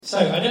So,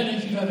 I don't know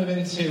if you've ever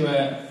been to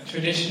a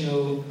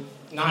traditional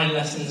 9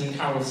 lessons and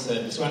carol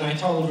service. When I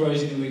told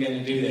Rosie we were going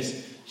to do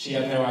this, she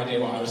had no idea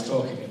what I was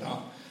talking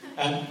about.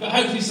 But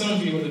hopefully some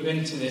of you will have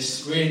been to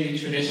this really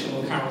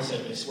traditional carol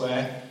service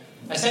where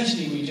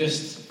essentially we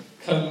just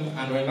come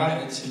and we're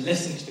invited to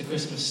listen to the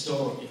Christmas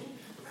story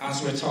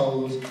as we're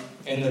told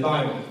in the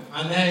Bible.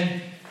 And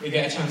then we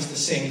get a chance to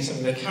sing some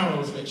of the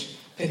carols which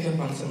pick up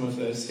on some of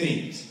those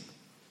themes.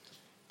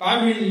 But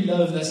I really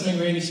love, there's something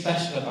really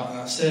special about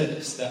that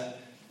service, that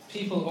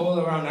people all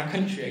around our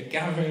country are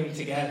gathering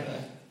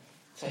together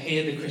to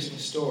hear the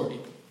Christmas story.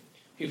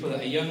 People that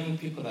are young,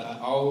 people that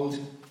are old,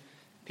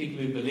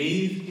 people who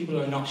believe, people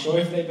who are not sure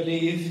if they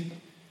believe,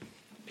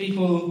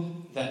 people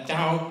that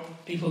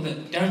doubt, people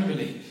that don't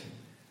believe.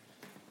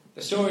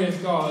 The story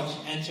of God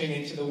entering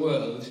into the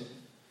world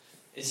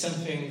is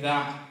something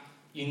that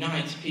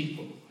unites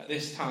people at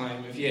this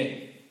time of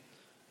year.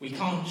 We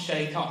can't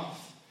shake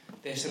off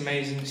this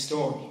amazing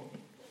story.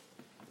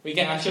 We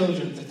get our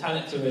children to tell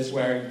it to us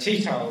wearing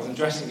tea towels and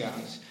dressing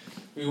gowns.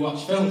 We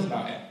watch films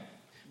about it.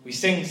 We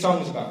sing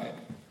songs about it.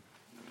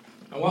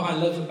 And what I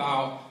love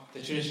about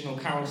the traditional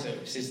carol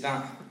service is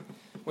that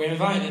we're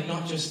invited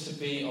not just to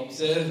be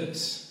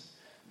observers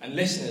and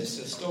listeners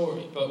to the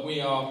story, but we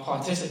are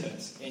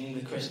participants in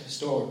the Christmas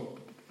story.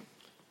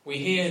 We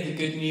hear the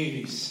good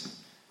news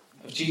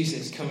of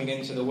Jesus coming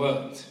into the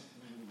world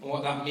and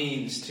what that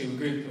means to a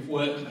group of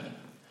workmen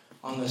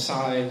on the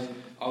side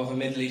of a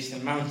Middle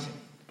Eastern mountain.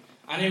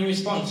 And in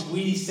response,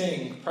 we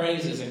sing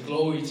praises and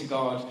glory to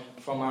God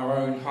from our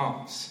own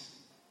hearts.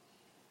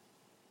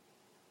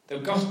 The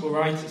Gospel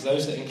writers,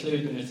 those that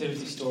include the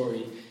Nativity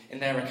story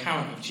in their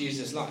account of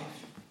Jesus' life,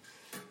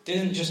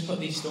 didn't just put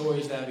these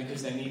stories there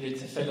because they needed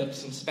to fill up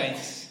some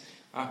space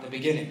at the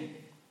beginning.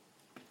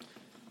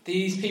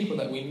 These people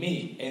that we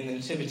meet in the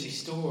Nativity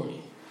story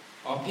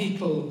are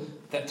people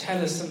that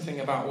tell us something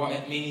about what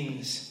it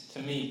means to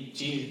meet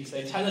Jesus.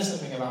 They tell us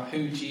something about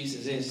who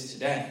Jesus is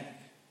today.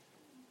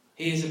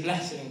 He is a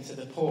blessing to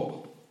the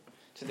poor,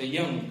 to the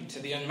young, to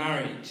the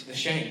unmarried, to the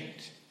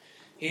shamed.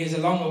 He is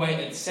a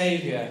long-awaited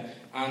Saviour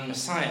and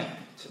Messiah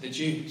to the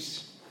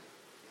Jews.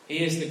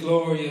 He is the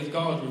glory of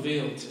God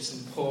revealed to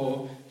some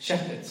poor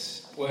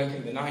shepherds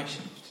working the night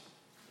shift.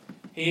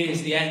 He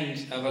is the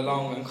end of a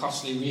long and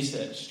costly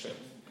research trip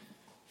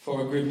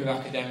for a group of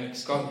academic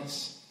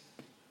scholars.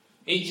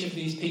 Each of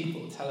these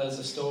people tell us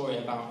a story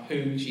about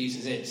who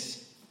Jesus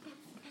is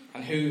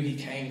and who he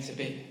came to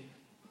be.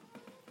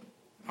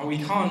 And we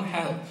can't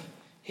help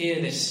hear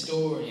this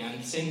story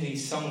and sing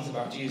these songs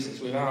about Jesus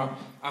without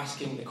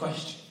asking the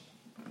question,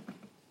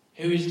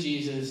 who is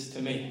Jesus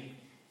to me?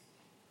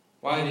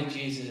 Why did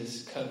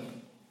Jesus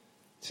come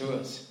to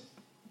us?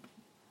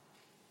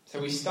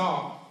 So we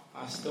start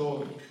our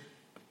story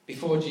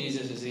before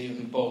Jesus is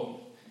even born.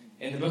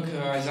 In the book of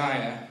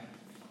Isaiah,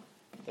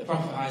 the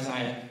prophet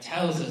Isaiah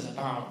tells us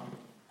about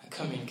a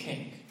coming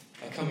king,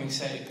 a coming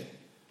saviour.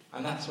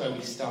 And that's where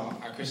we start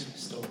our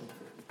Christmas story.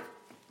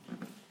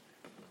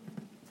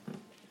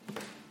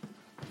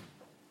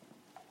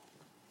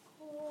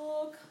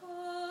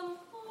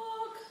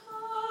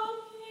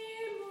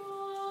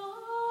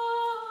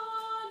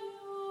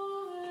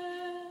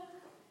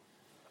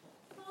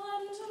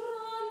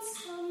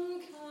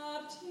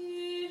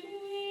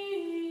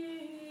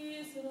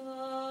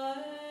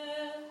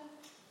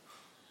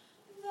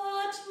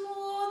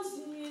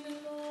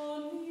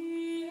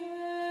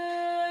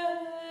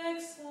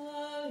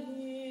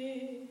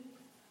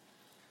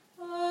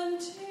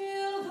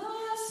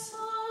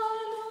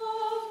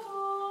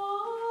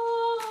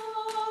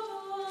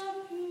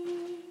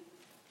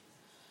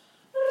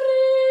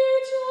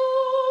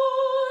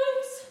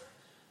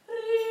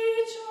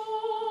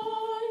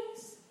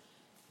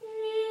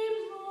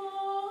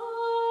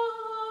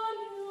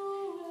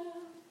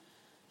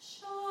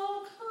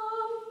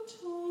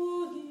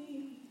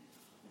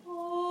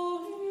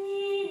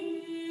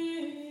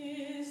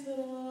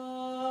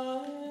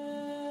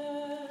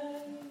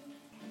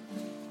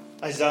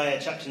 Isaiah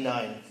chapter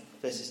 9,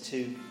 verses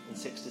 2 and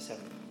 6 to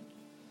 7.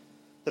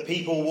 The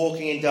people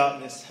walking in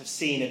darkness have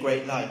seen a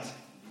great light.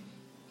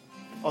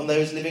 On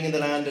those living in the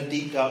land of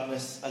deep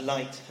darkness, a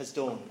light has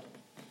dawned.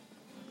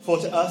 For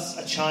to us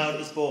a child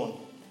is born,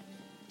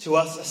 to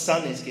us a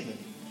son is given,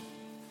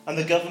 and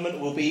the government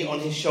will be on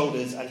his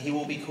shoulders, and he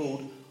will be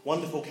called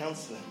Wonderful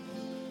Counselor,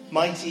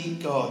 Mighty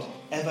God,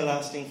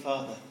 Everlasting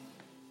Father,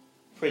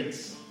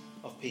 Prince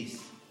of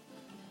Peace.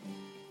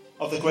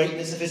 Of the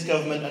greatness of his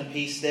government and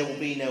peace there will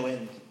be no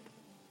end.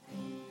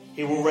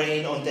 He will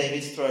reign on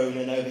David's throne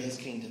and over his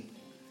kingdom,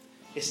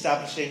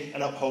 establishing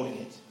and upholding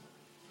it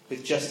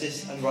with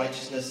justice and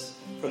righteousness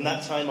from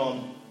that time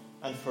on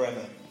and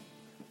forever.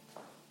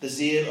 The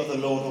zeal of the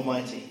Lord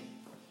Almighty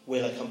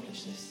will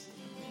accomplish this.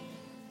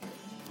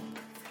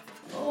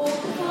 O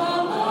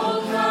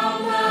come thou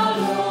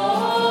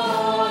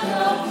Lord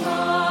of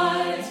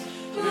light,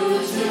 who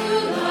to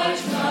thy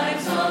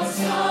tribes on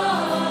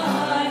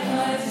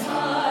Sinai's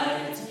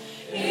height,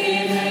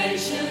 in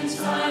ancient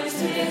times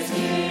didst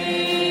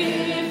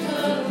give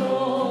the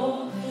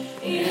law,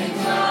 in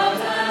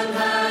cloud and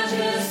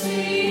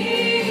majesty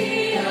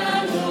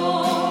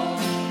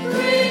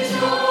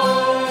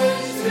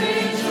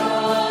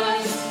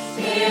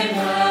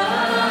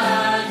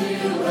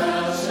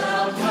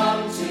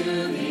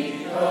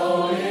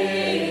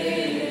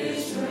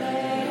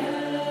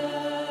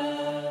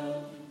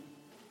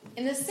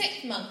In the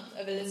 6th month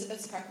of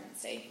Elizabeth's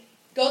pregnancy,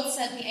 God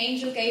sent the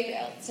angel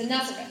Gabriel to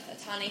Nazareth, a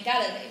town in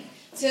Galilee,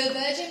 to a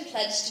virgin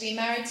pledged to be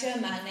married to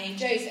a man named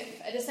Joseph,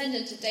 a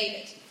descendant of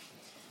David.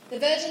 The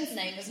virgin's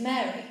name was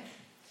Mary.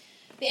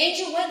 The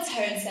angel went to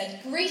her and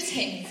said,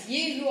 "Greetings,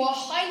 you who are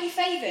highly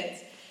favoured.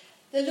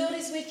 The Lord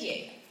is with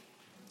you."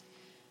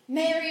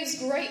 Mary was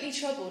greatly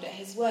troubled at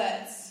his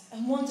words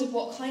and wondered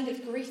what kind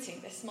of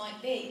greeting this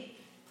might be.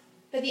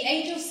 But the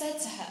angel said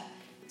to her,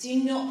 "Do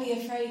not be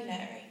afraid,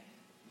 Mary.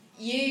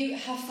 You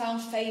have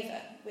found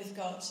favour with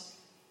God.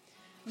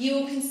 You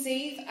will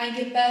conceive and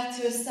give birth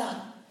to a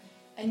son,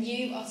 and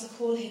you are to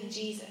call him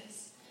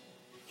Jesus.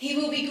 He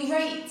will be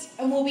great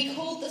and will be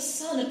called the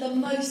Son of the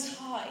Most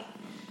High.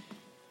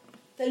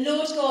 The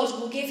Lord God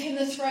will give him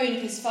the throne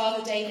of his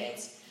father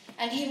David,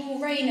 and he will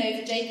reign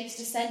over Jacob's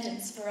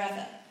descendants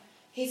forever.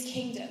 His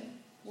kingdom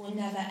will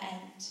never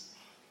end."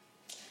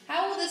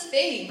 "How will this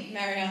be?"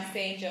 Mary asked the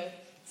angel,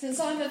 "since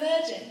I'm a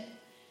virgin?"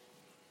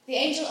 The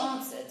angel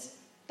answered,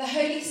 "The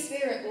Holy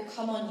Spirit will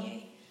come on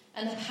you,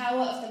 and the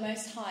power of the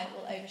Most High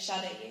will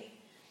overshadow you.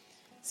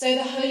 So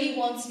the Holy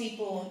One to be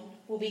born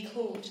will be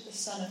called the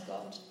Son of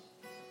God."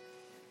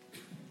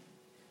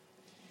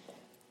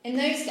 In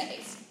those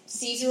days,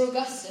 Caesar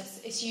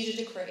Augustus issued a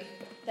decree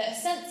that a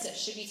census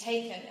should be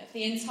taken of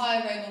the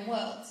entire Roman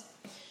world.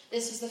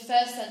 This was the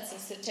first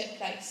census that took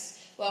place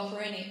while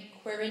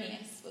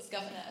Quirinius was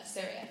governor of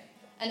Syria,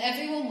 and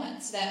everyone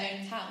went to their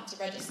own town to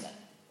register.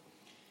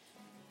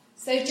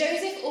 So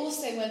Joseph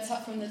also went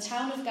up from the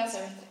town of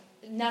Nazareth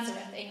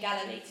in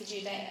Galilee to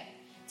Judea,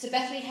 to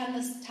Bethlehem,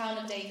 the town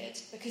of David,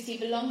 because he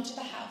belonged to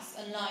the house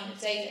and line of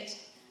David.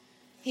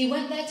 He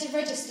went there to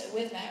register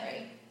with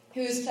Mary,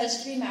 who was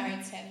pledged to be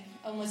married to him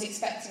and was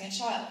expecting a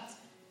child.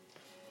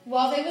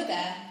 While they were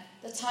there,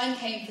 the time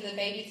came for the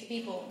baby to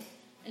be born,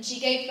 and she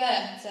gave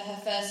birth to her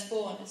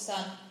firstborn, a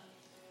son.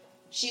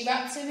 She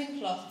wrapped him in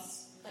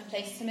cloths and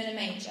placed him in a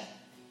manger,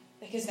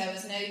 because there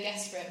was no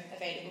guest room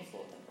available for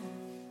them.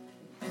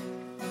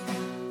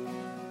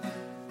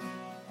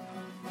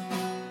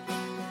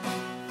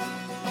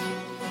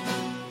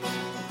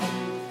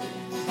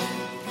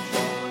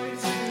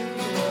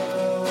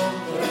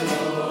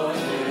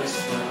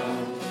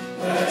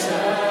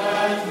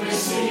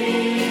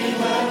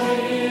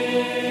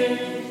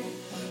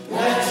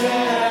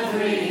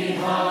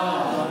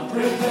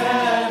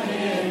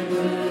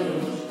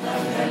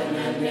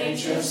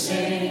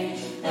 Sing,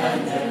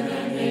 and heaven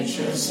and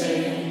nature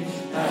sing.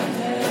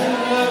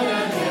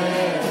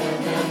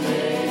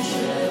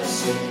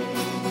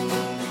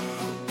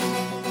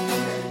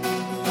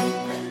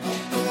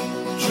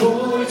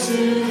 Joy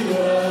to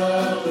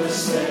earth, the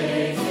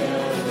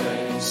Saviour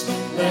reigns.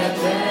 Let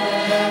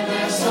them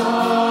their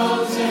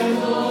songs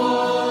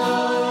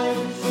employ.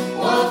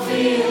 What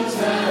fields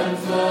and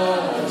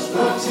floods,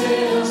 what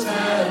hills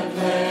and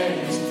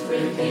plains,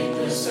 repeat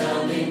the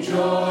sounding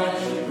joy,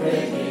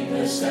 repeat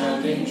the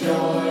sounding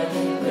joy,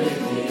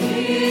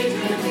 repeat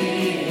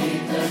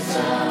the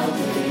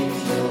sounding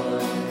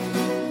joy.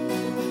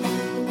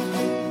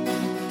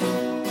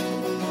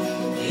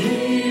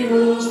 He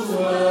rules the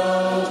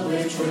world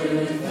with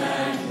truth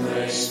and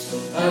grace,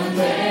 and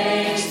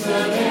makes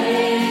the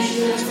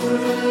nations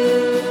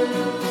prove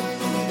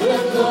the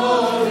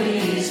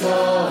glories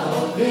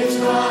of his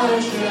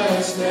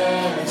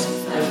righteousness,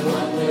 and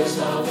wonders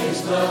of his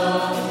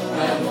love,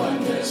 and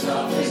wonders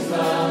of his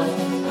love,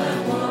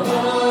 and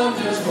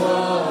wonders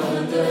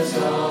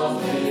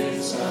of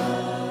his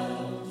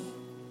love.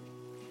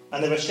 And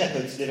there were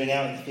shepherds living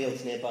out in the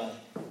fields nearby,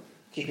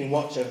 keeping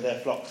watch over their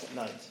flocks at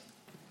night.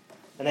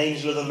 An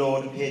angel of the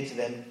Lord appeared to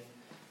them,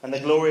 and the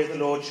glory of the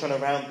Lord shone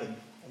around them,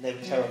 and they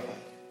were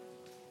terrified.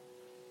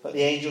 But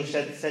the angel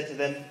said to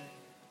them,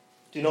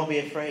 "Do not be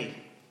afraid.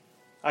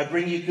 I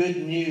bring you good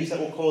news that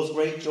will cause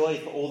great joy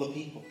for all the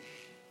people.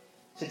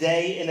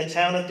 Today, in the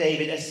town of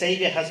David, a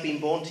Saviour has been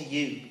born to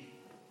you.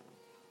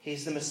 He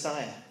is the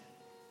Messiah,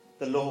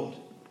 the Lord.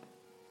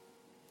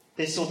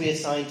 This will be a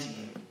sign to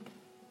you.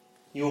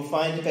 You will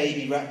find a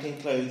baby wrapped in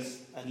clothes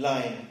and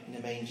lying in a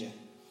manger."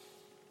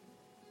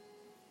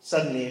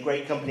 Suddenly, a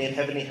great company of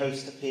heavenly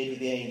hosts appeared with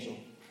the angel,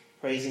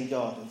 praising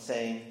God and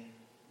saying,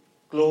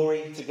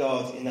 "Glory to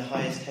God in the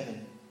highest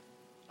heaven,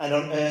 and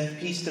on earth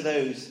peace to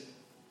those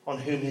on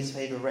whom his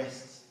favour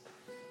rests."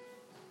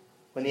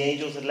 When the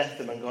angels had left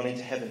them and gone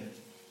into heaven,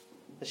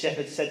 the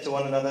shepherds said to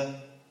one another,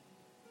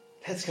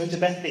 "Let's go to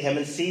Bethlehem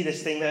and see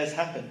this thing that has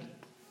happened,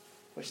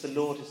 which the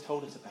Lord has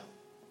told us about."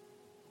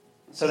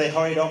 So they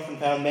hurried off and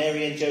found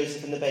Mary and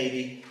Joseph and the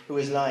baby, who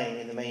was lying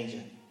in the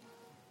manger.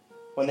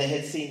 When they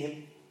had seen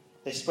him,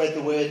 they spread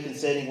the word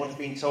concerning what had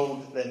been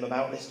told them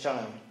about this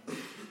child,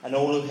 and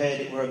all who heard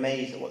it were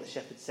amazed at what the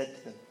shepherds said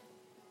to them.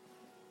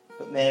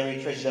 But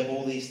Mary treasured up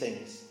all these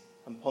things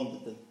and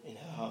pondered them in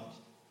her heart.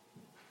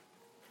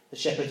 The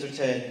shepherds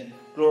returned,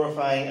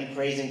 glorifying and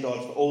praising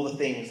God for all the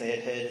things they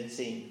had heard and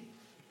seen,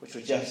 which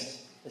were just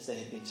as they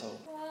had been told.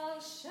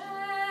 While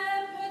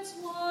shepherds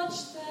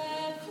watched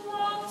their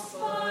flocks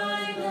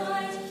by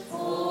night,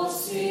 all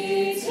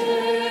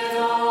seated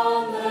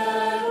on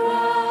the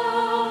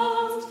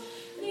ground,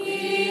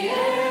 the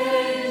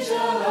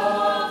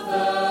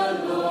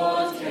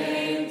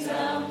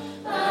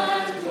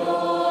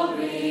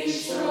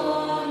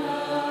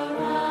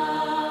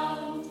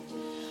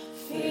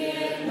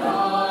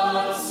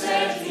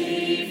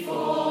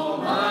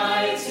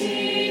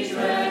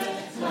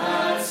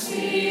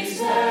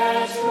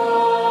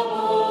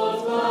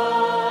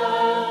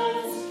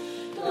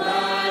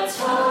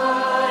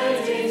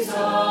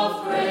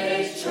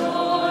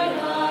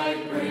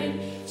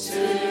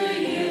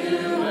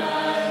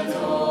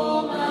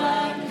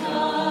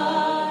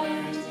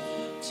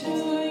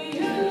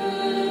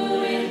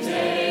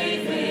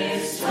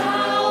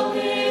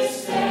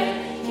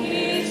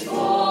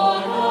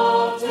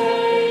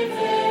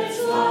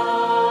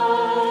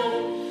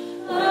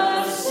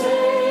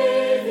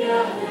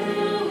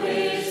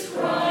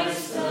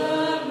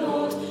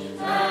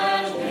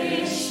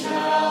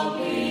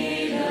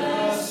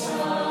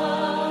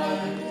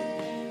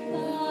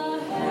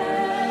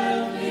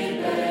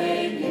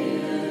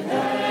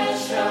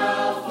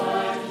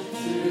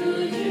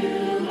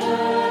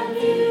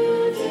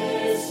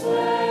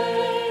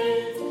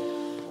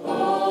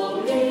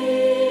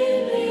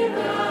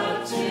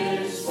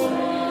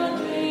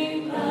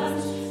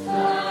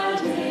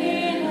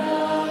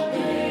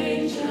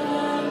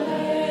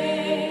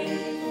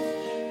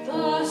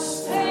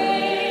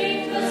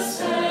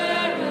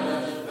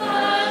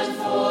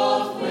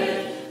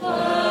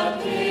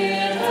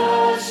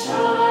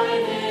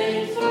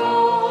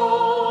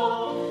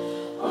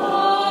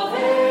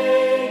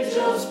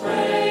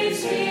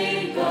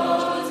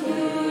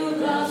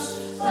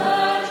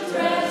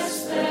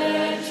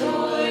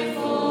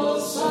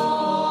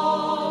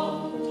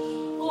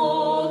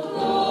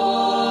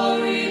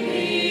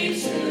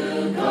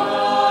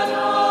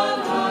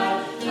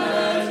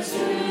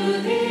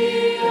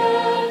the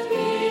earth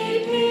be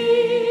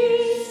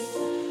peace,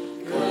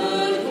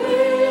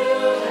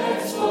 goodwill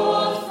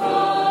henceforth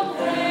from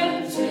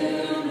men to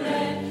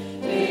men,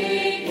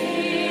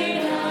 begin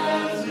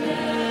and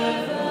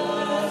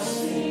never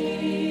cease.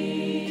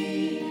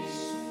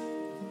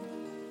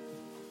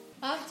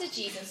 After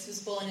Jesus was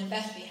born in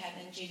Bethlehem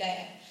in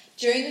Judea,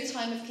 during the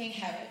time of King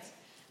Herod,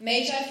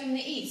 Magi from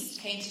the east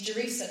came to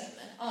Jerusalem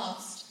and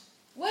asked,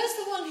 "Where's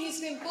the one who's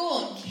been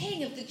born,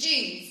 King of the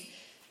Jews?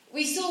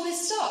 We saw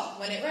his star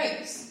when it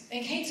rose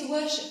and came to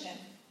worship him."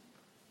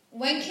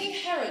 When King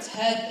Herod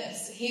heard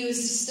this, he was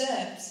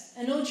disturbed,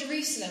 and all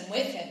Jerusalem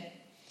with him.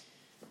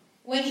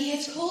 When he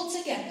had called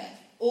together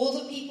all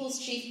the people's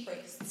chief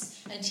priests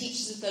and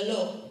teachers of the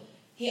law,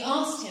 he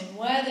asked him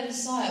where the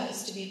Messiah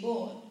was to be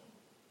born.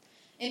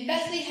 "In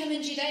Bethlehem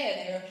in Judea,"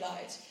 they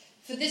replied,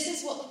 "for this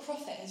is what the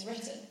prophet has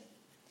written.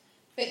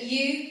 But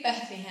you,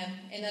 Bethlehem,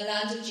 in the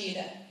land of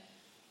Judah,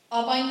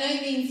 are by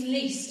no means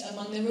least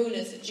among the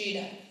rulers of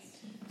Judah.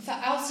 For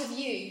out of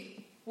you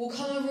will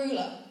come a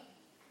ruler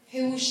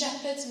who will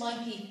shepherd my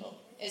people,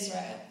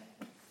 Israel."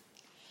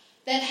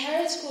 Then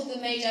Herod called the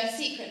Magi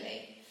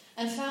secretly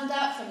and found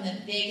out from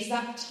them the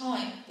exact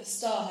time the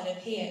star had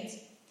appeared.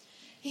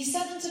 He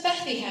sent them to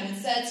Bethlehem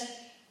and said,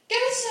 "Go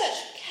and search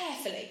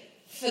carefully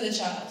for the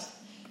child.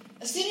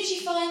 As soon as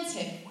you find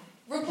him,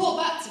 report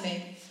back to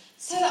me,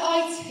 so that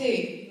I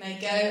too may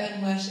go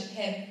and worship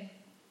him."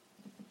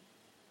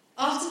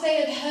 After they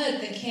had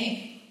heard the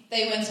king,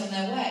 they went on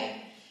their way,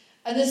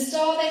 and the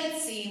star they had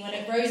seen when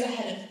it rose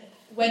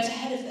went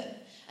ahead of them,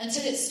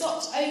 until it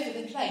stopped over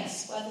the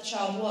place where the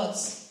child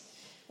was.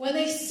 When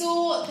they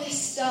saw this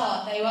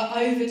star, they were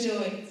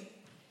overjoyed.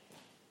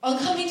 On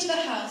coming to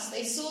the house,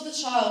 they saw the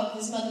child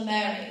with his mother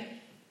Mary,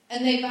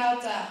 and they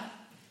bowed down,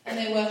 and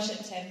they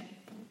worshipped him.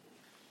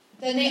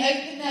 Then they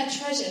opened their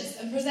treasures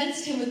and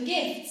presented him with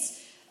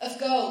gifts of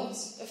gold,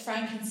 of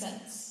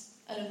frankincense,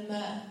 and of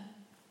myrrh.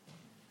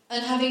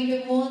 And having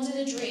been warned in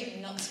a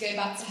dream not to go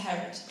back to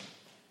Herod,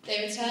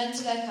 they returned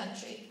to their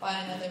country by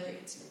another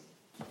route.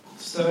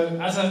 So,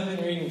 as I've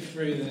been reading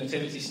through the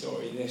Nativity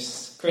story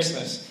this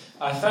Christmas,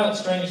 I felt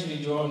strangely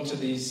drawn to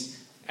these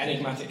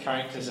enigmatic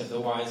characters of the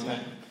wise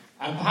men.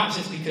 And perhaps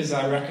it's because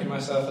I reckon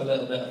myself a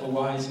little bit of a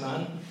wise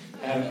man.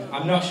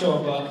 I'm not sure,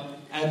 but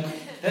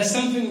there's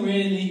something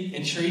really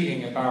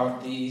intriguing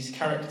about these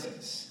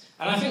characters.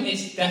 And I think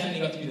it's definitely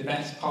got to be the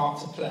best part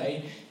to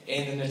play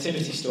in the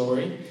Nativity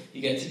story.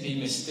 You get to be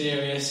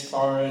mysterious,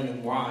 foreign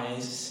and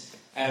wise.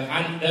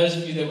 And those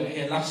of you that were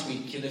here last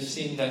week, you'll have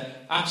seen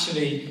that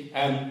actually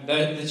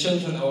the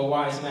children that were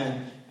wise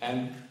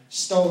men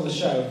stole the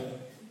show,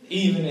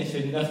 even if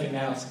in nothing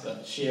else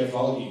but sheer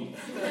volume.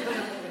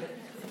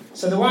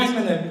 So the wise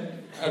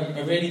men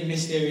are really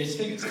mysterious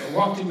figures, but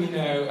what do we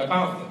know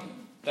about them?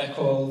 They're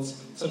called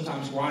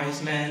sometimes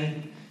wise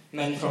men,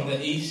 men from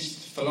the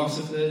east,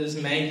 philosophers,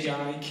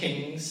 magi,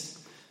 kings.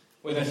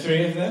 Were there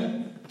 3 of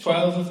them?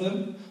 12 of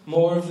them?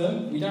 More of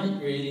them? We don't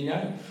really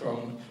know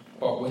from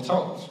what we're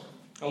told.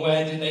 And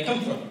where did they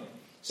come from?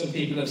 Some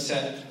people have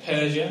said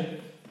Persia,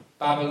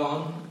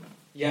 Babylon,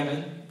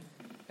 Yemen.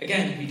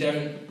 Again, we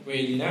don't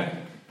really know.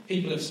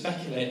 People have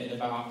speculated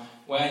about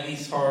where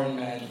these foreign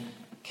men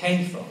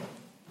came from.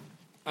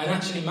 And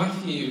actually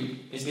Matthew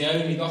is the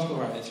only gospel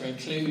writer to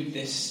include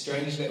this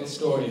strange little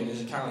story in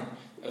his account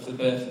of the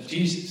birth of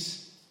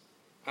Jesus.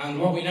 And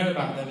what we know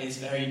about them is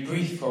very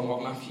brief from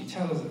what Matthew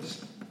tells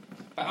us.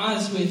 But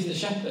as with the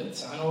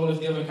shepherds and all of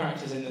the other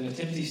characters in the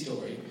Nativity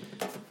story,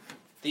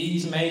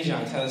 these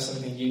magi tell us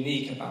something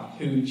unique about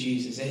who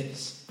Jesus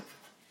is.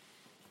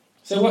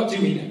 So what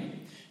do we know?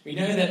 We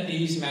know that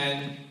these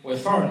men were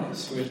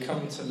foreigners who had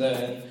come to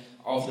learn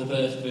of the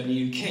birth of a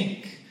new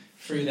king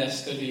through their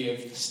study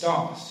of the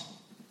stars.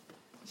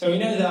 So we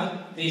know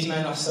that these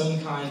men are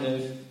some kind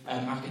of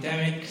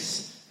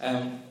academics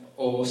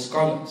or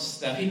scholars.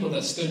 They're people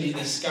that study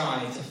the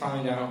sky to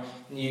find out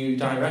new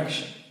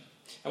direction.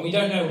 And we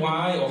don't know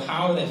why or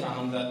how they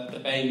found that the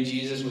baby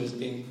Jesus was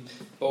being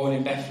born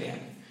in Bethlehem.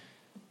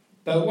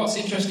 But what's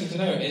interesting to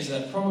note is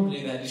that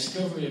probably their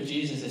discovery of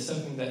Jesus is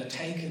something that had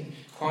taken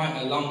quite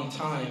a long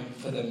time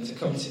for them to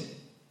come to.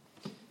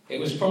 It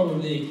was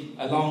probably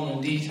a long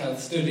and detailed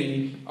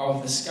study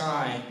of the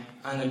sky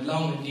and a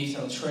long and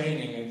detailed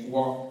training of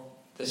what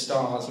the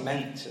stars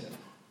meant to them.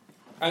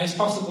 And it's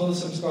possible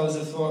some scholars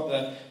have thought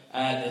that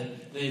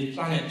the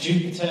planet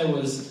Jupiter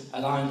was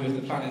aligned with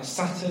the planet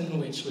Saturn,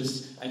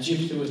 and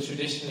Jupiter was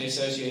traditionally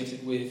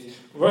associated with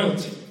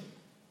royalty.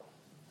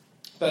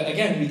 But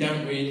again, we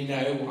don't really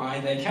know why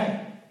they came.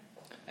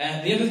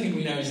 The other thing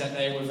we know is that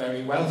they were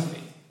very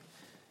wealthy.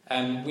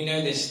 We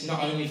know this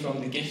not only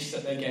from the gifts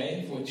that they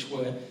gave, which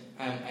were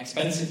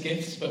expensive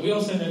gifts, but we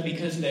also know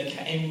because they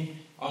came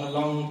on a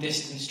long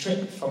distance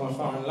trip from a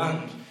foreign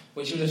land,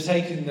 which would have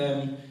taken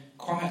them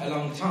quite a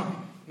long time,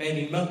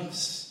 maybe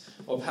months,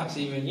 or perhaps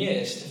even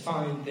years, to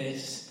find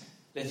this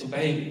little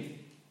baby.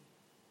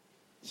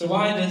 So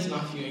why does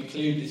Matthew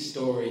include this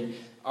story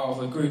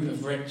of a group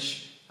of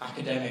rich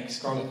academic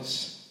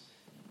scholars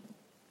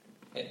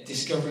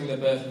discovering the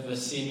birth of a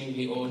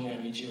seemingly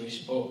ordinary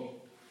Jewish boy?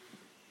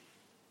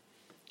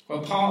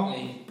 Well,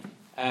 partly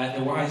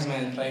the wise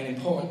men play an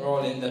important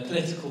role in the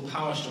political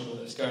power struggle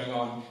that's going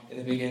on in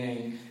the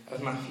beginning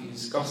of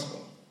Matthew's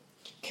Gospel.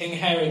 King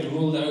Herod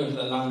ruled over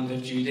the land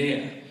of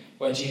Judea,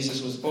 where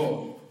Jesus was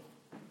born.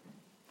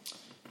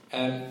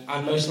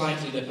 And most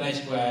likely the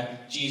place where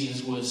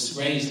Jesus was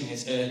raised in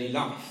his early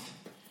life.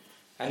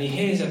 And he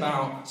hears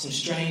about some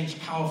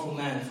strange, powerful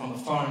men from a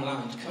foreign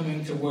land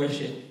coming to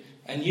worship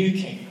a new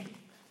king,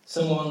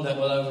 someone that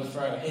will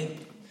overthrow him,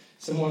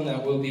 someone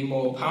that will be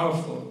more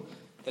powerful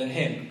than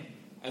him.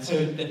 And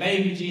so the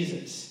baby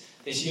Jesus,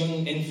 this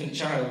young infant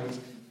child,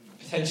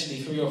 potentially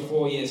 3 or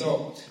 4 years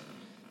old,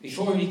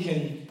 before he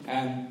can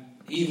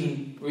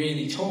even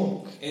really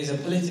talk, is a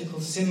political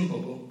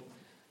symbol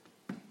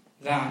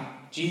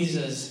that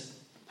Jesus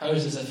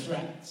poses a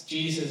threat.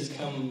 Jesus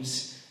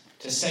comes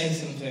to say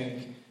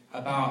something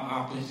about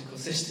our political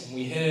system.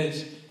 We heard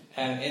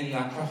in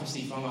that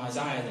prophecy from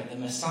Isaiah that the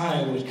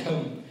Messiah would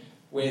come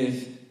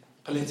with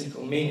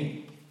political meaning.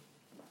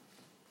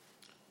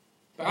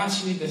 But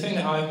actually, the thing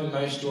that I've been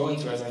most drawn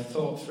to as I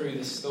thought through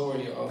the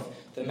story of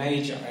the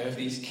Magi, of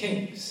these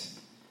kings,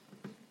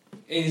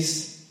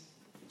 is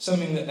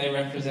something that they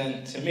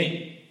represent to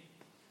me.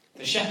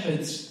 The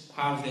shepherds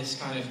have this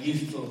kind of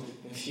youthful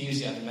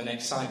enthusiasm and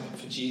excitement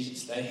for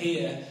Jesus. They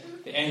hear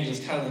the angels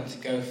tell them to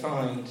go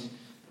find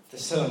the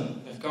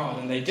Son of God,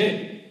 and they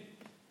do.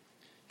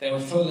 They were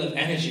full of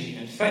energy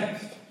and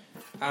faith,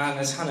 and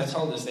as Hannah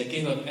told us, they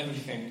give up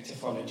everything to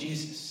follow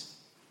Jesus.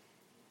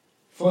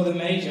 For the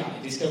Magi,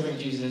 discovering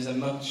Jesus is a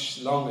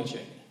much longer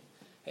journey.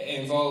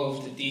 It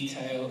involved a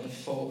detailed and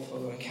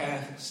thoughtful and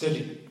careful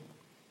study.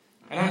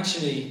 And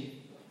actually,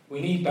 we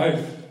need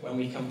both when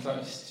we come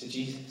close to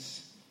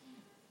Jesus.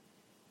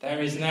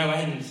 There is no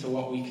end to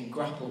what we can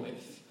grapple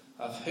with,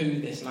 of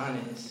who this man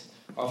is,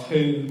 of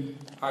who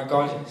our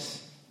God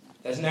is.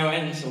 There's no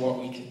end to what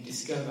we can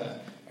discover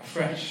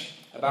afresh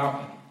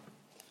about him.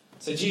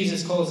 So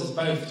Jesus calls us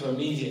both to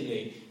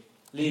immediately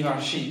leave our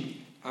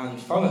sheep and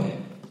follow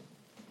him.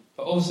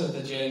 But also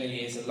the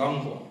journey is a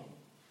long one.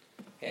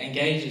 It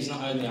engages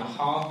not only our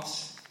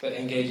hearts, but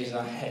engages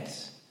our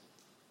heads.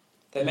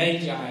 The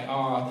Magi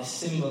are the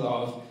symbol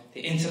of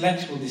the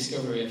intellectual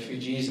discovery of who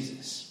Jesus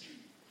is.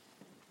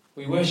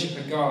 We worship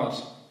a God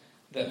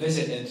that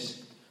visited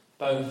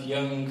both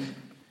young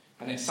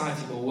and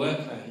excitable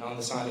workmen on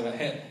the side of a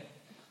hill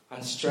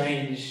and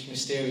strange,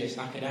 mysterious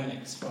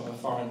academics from a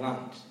foreign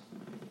land.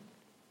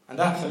 And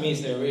that, for me,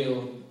 is the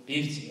real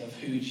beauty of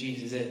who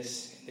Jesus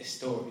is in this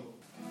story.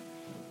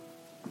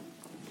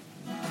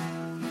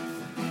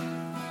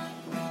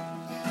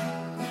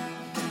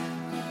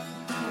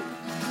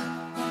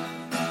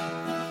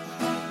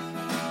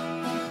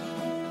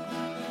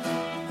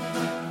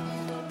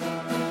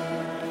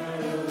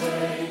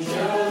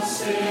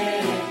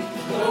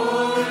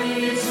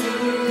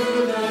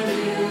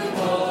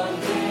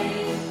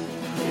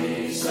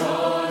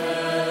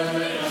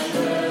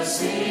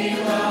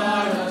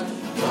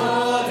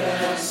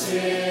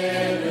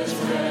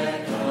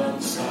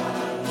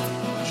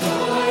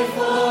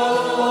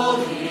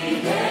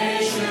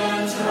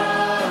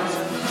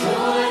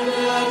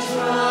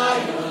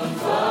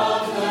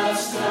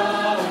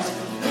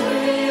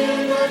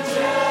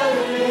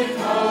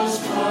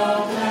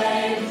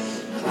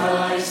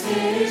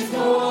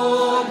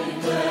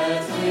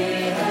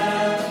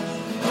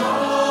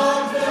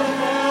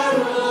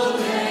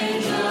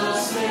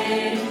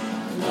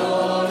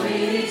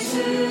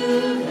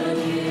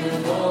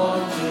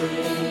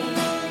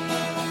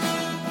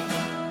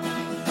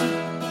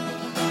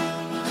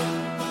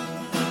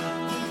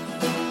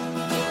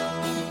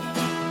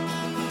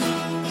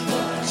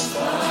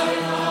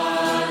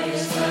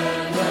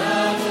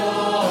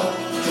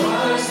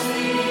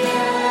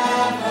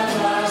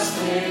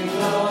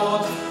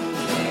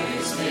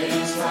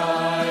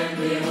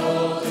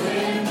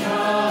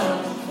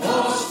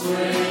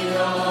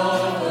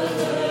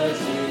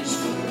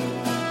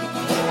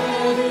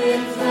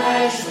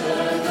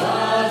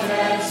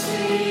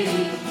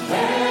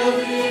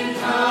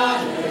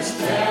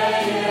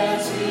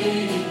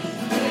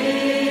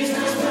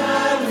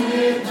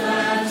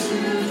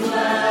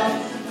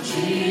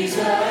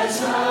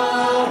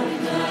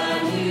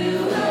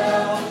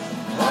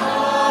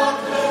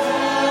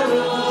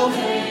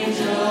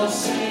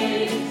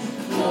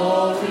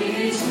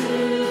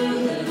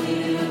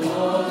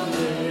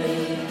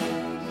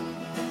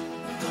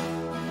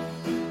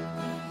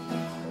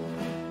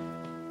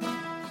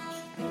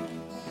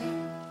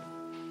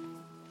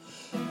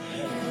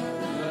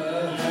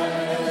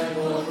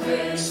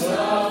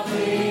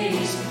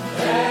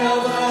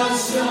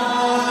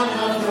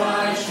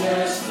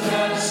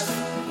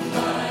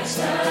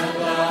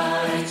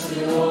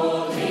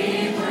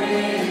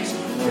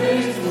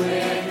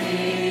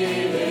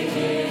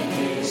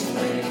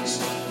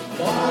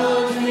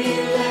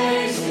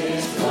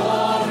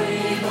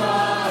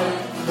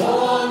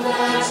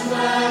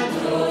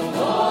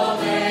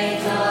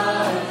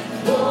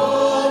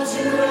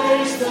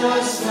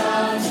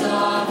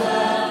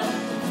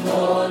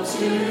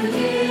 To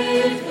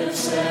give the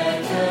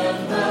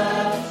second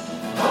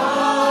birth,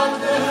 hark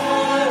the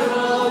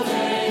herald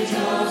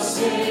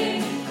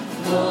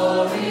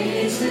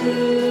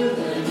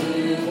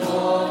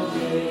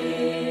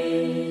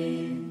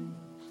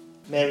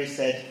Mary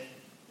said,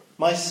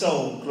 "My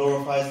soul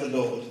glorifies the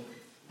Lord,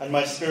 and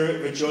my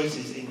spirit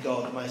rejoices in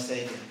God my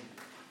Saviour,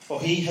 for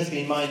he has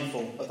been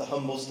mindful of the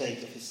humble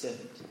state of his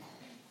servant.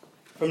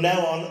 From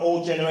now on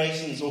all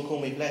generations will call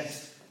me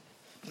blessed,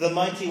 for the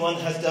Mighty One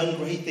has done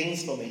great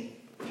things for me.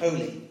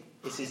 Holy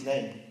is his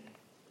name.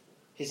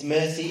 His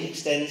mercy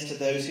extends to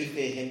those who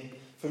fear him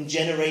from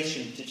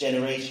generation to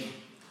generation.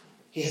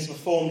 He has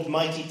performed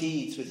mighty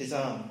deeds with his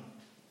arm.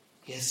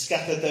 He has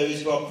scattered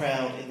those who are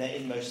proud in their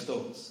inmost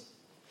thoughts.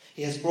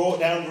 He has brought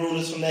down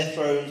rulers from their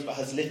thrones, but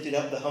has lifted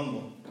up the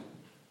humble.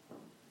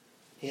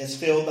 He has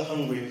filled the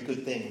hungry with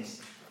good things,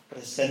 but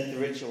has sent the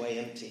rich away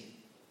empty.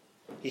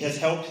 He has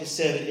helped his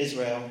servant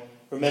Israel,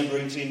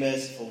 remembering to be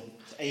merciful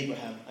to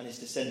Abraham and his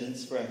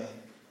descendants forever,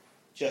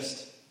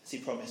 just as he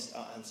promised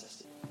our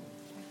ancestors."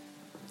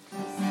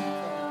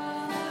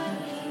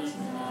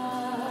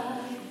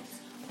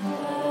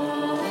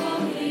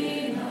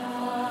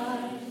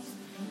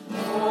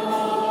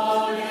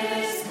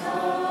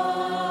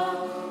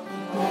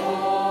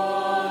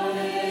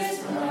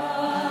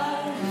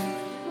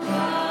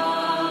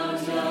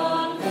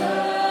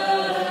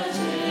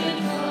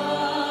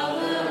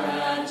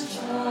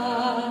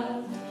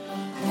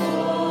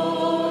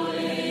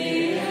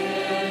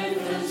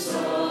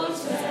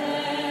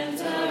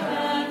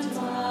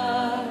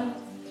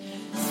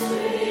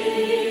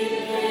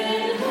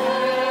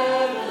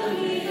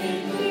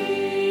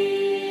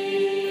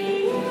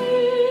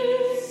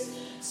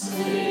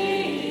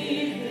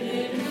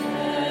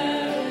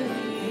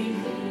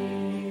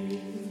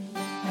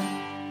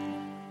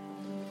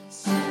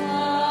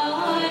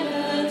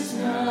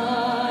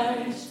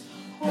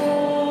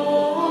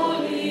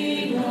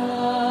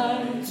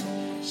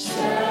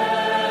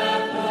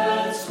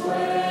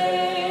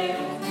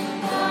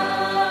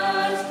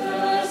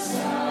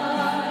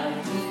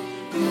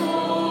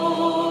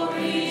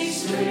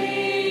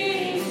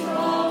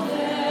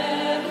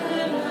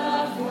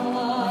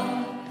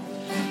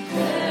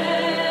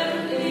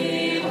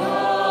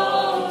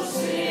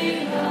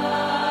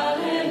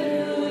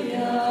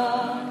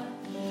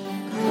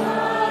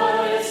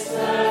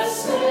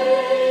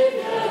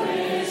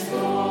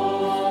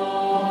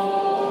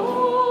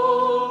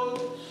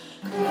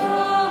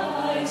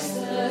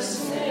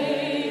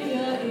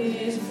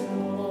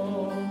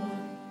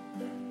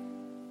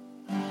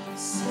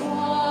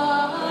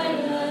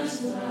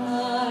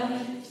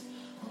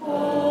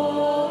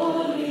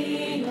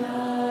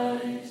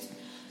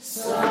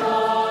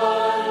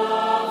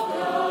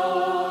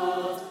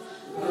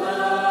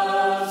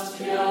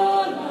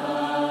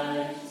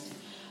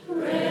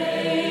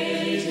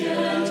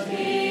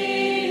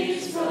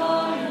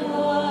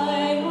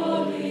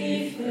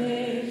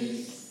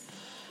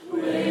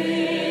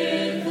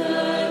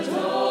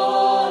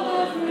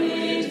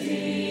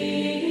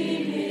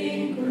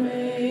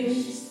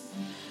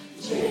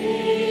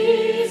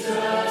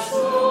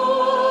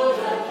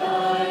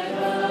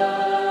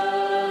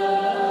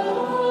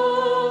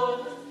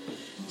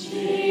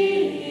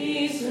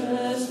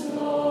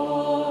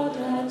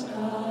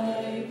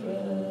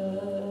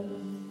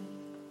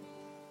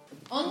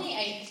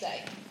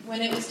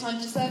 when it was time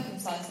to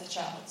circumcise the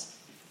child.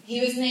 He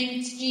was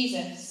named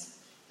Jesus,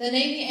 the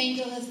name the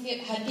angel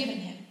had given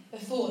him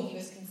before he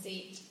was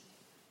conceived.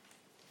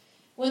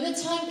 When the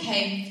time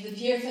came for the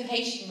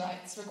purification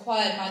rites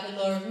required by the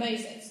law of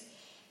Moses,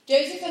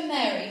 Joseph and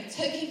Mary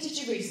took him to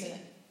Jerusalem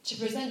to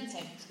present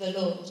him to the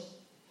Lord.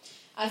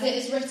 As it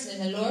is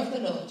written in the law of the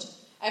Lord,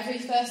 every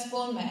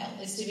firstborn male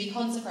is to be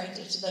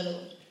consecrated to the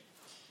Lord,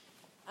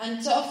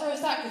 and to offer a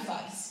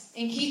sacrifice,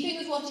 in keeping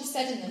with what is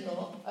said in the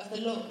law of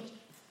the Lord,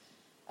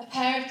 a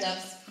pair of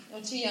doves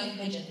or 2 young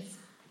pigeons.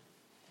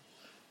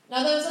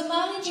 Now there was a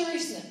man in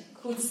Jerusalem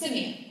called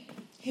Simeon,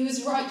 who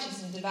was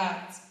righteous and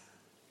devout.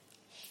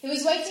 He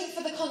was waiting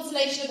for the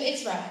consolation of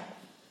Israel,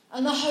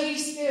 and the Holy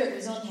Spirit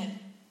was on him.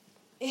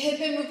 It had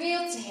been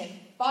revealed to him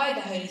by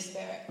the Holy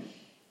Spirit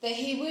that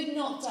he would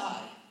not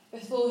die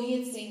before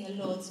he had seen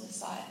the Lord's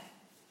Messiah.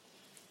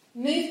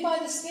 Moved by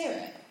the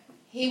Spirit,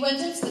 he went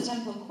into the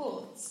temple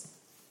courts.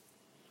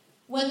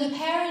 When the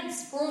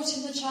parents brought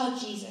in the child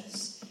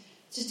Jesus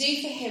to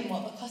do for him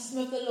what the custom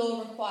of the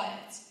law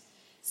required,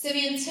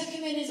 Simeon took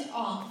him in his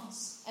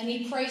arms, and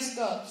he praised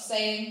God,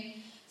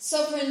 saying,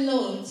 "Sovereign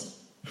Lord,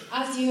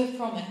 as you have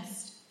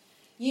promised,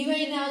 you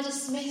may now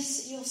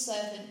dismiss your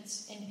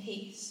servant in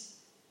peace.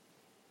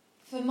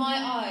 For my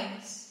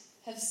eyes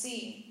have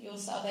seen your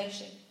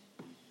salvation,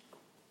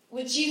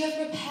 which you have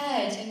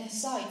prepared in the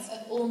sight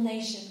of all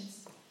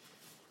nations,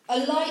 a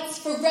light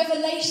for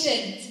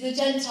revelation to the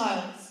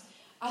Gentiles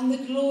and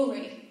the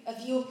glory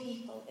of your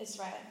people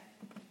Israel."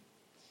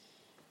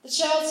 The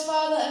child's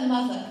father and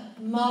mother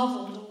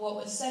marvelled at what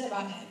was said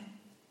about him.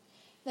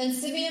 Then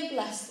Simeon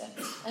blessed them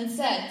and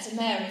said to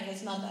Mary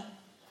his mother,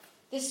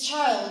 "This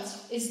child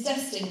is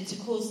destined to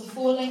cause the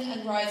falling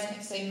and rising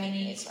of so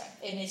many in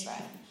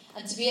Israel,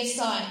 and to be a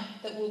sign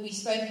that will be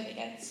spoken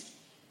against,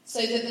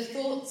 so that the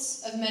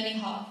thoughts of many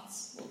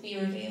hearts will be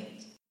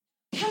revealed."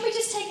 can we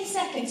just take a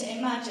second to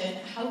imagine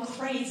how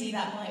crazy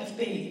that might have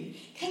been?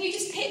 Can you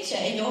just picture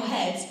in your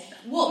head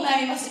what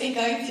Mary must have been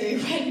going through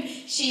when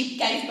she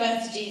gave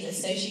birth to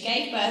Jesus? So she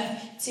gave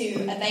birth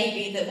to a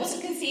baby that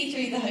wasn't conceived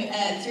through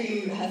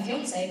her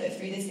fiancé, but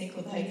through this thing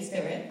called the Holy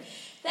Spirit.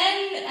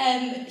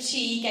 Then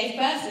she gave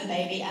birth to the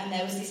baby, and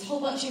there was this whole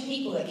bunch of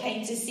people that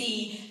came to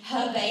see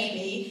her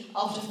baby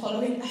after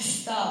following a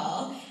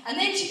star. And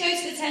then she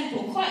goes to the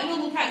temple, quite a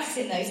normal practice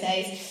in those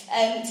days,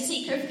 to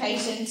seek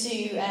purification,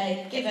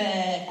 to give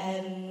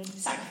a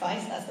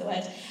sacrifice, that's the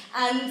word.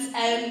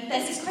 And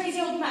there's this crazy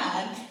old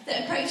man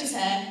that approaches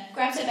her,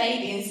 grabs her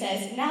baby and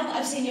says, "Now that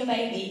I've seen your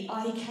baby,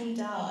 I can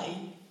die."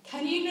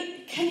 Can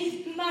you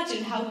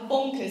imagine how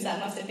bonkers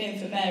that must have been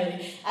for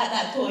Mary at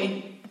that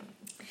point?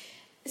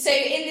 So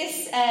in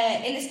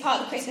this part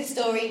of the Christmas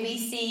story, we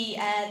see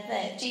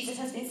that Jesus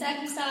has been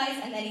circumcised,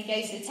 and then he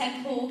goes to the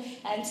temple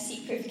to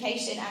seek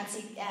purification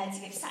and to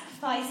give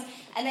sacrifice.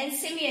 And then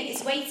Simeon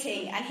is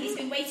waiting, and he's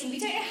been waiting. We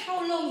don't know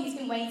how long he's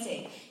been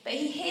waiting, but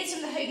he hears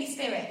from the Holy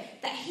Spirit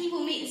that he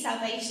will meet the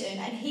salvation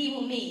and he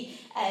will meet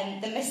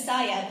the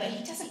Messiah, but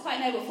he doesn't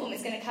quite know what form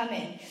it's going to come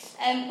in.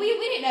 We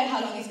don't know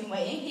how long he's been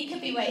waiting. He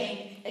could be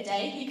waiting a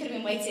day. He could have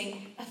been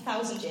waiting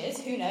 1,000 years.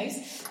 Who knows?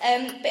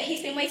 But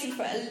he's been waiting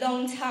for a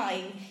long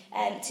time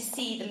to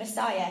see the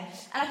Messiah.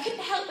 And I couldn't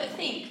help but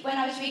think, when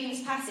I was reading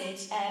this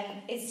passage,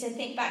 is to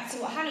think back to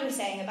what Hannah was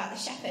saying about the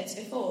shepherds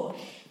before.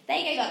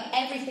 They gave up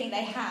everything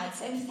they had.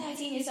 So they were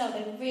 13 years old,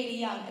 they were really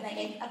young, and they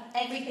gave up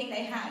everything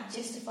they had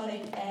just to follow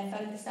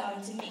the star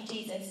and to meet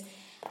Jesus.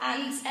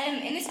 And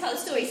in this part of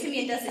the story,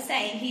 Simeon does the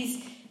same.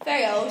 He's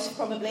very old,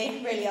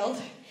 probably, really old,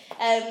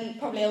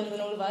 probably older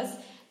than all of us,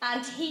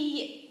 and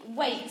he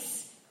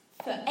waits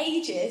for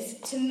ages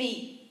to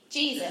meet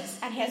Jesus,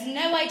 and he has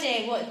no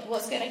idea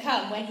what's going to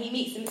come when he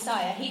meets the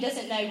Messiah. He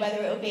doesn't know whether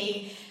it will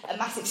be a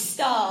massive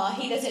star.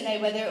 He doesn't know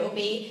whether it will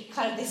be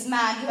kind of this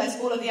man who has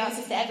all of the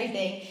answers to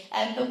everything.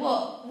 But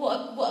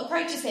what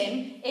approaches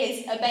him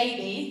is a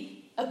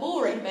baby, a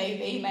boring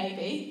baby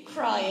maybe,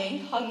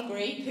 crying,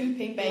 hungry,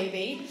 pooping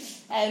baby,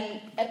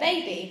 a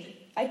baby.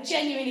 I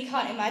genuinely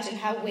can't imagine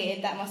how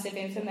weird that must have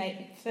been for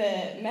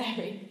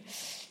Mary.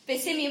 But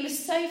Simeon was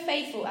so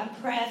faithful and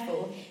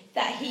prayerful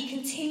that he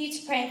continued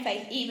to pray in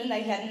faith even though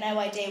he had no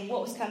idea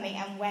what was coming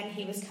and when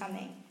he was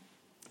coming.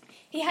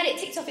 He had it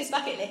ticked off his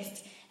bucket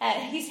list.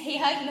 He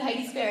heard from the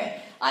Holy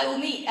Spirit,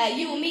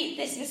 you will meet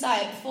this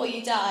Messiah before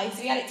you die.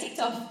 So he had it ticked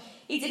off.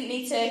 He didn't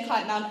need to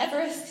climb Mount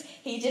Everest.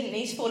 He didn't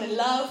need to fall in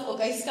love or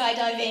go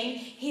skydiving.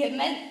 He had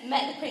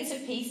met the Prince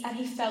of Peace, and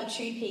he felt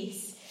true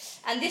peace.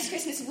 And this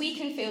Christmas we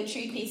can feel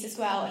true peace as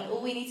well, and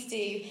all we need to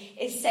do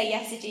is say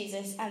yes to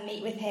Jesus and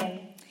meet with him.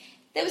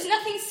 There was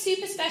nothing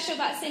super special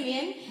about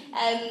Simeon.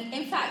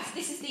 In fact,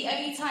 this is the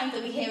only time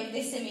that we hear of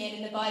this Simeon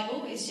in the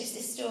Bible. It's just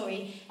a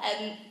story.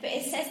 But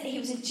it says that he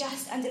was a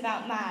just and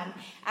devout man.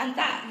 And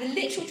that, the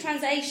literal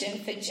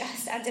translation for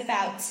just and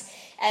devout,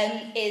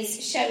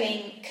 is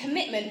showing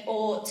commitment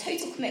or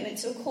total commitment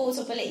to a cause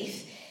or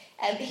belief.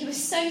 He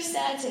was so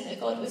certain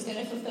that God was going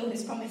to fulfill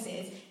his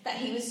promises that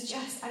he was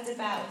just and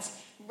devout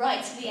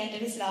right to the end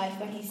of his life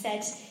when he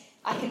said,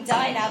 "I can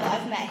die now that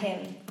I've met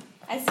him."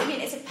 And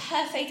Simeon is a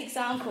perfect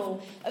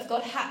example of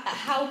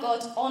how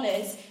God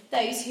honours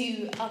those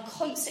who are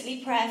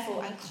constantly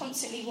prayerful and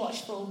constantly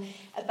watchful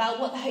about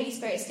what the Holy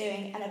Spirit's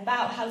doing and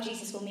about how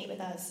Jesus will meet with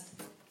us.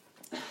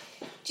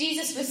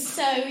 Jesus was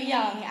so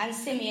young and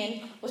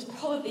Simeon was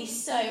probably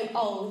so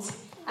old,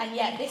 and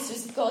yet this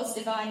was God's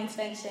divine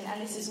intervention, and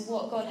this is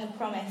what God had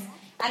promised.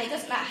 And it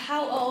doesn't matter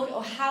how old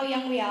or how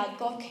young we are,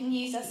 God can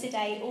use us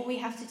today. All we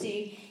have to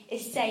do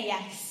is say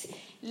yes,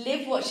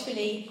 live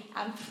watchfully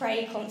and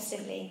pray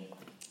constantly.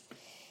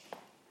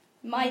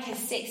 Micah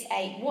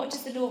 6:8. What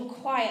does the Lord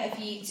require of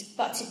you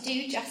but to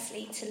do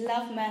justly, to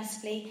love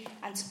mercifully,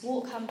 and to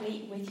walk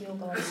humbly with your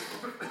God?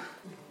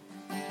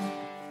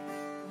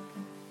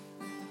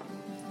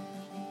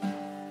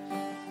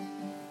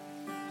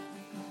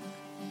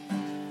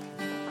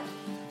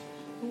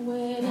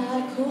 When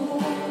I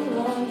call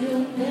on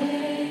your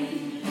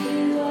name,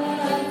 you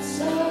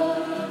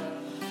answer.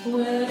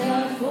 When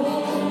I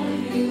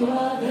fall, you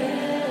are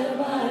there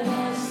by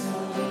my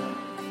side.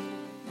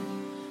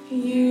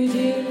 You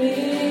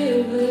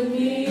deliver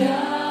me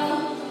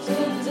out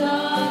of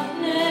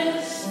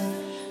darkness.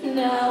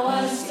 Now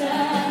I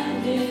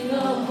stand in the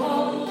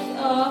hope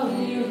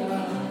of your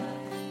love.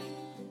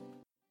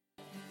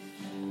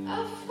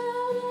 I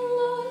found a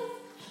love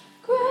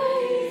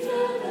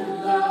greater than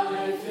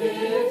life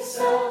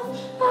itself.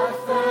 I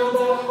found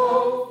a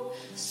hope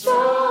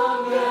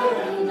stronger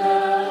and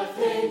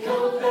nothing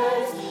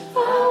compares.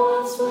 I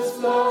once was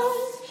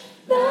lost,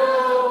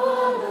 now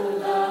I'm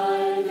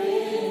alive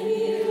in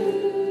you.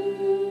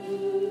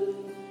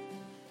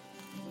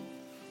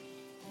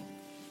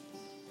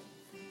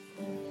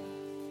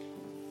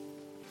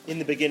 In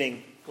the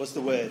beginning was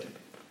the Word,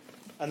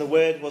 and the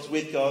Word was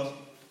with God,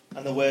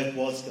 and the Word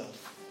was God.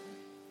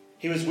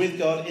 He was with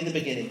God in the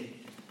beginning.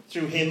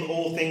 Through him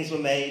all things were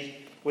made.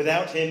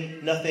 Without him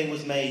nothing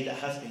was made that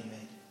has been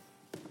made.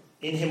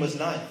 In him was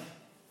life,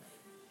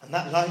 And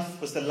that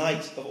life was the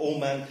light of all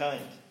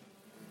mankind.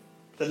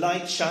 The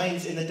light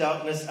shines in the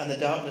darkness, and the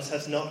darkness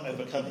has not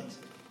overcome it.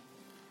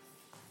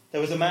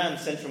 There was a man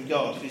sent from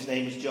God whose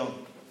name was John.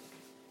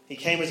 He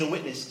came as a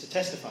witness to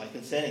testify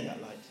concerning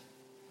that light,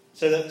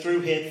 so that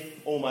through him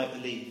all might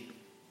believe.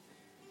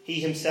 He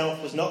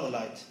himself was not the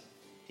light.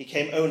 He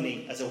came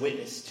only as a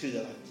witness to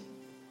the light.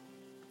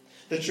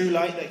 The true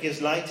light that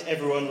gives light to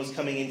everyone was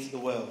coming into the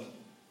world.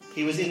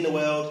 He was in the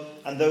world,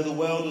 and though the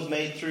world was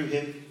made through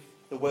him,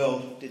 the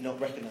world did not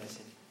recognize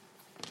him.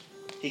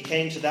 He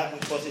came to that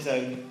which was his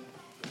own,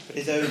 but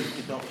his own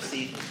did not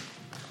receive him.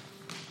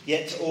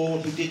 Yet to all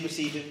who did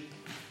receive him,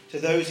 to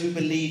those who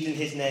believed in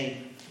his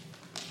name,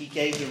 he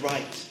gave the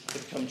right to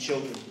become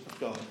children of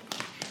God.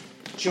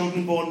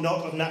 Children born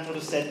not of natural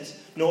descent,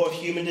 nor of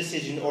human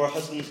decision or a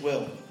husband's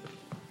will,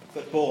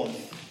 but born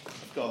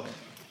of God.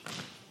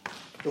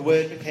 The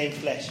Word became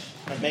flesh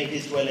and made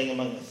his dwelling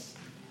among us.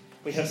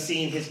 We have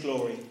seen his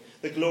glory,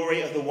 the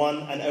glory of the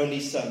one and only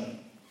Son,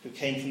 who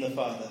came from the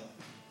Father,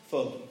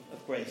 full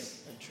of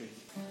grace and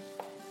truth.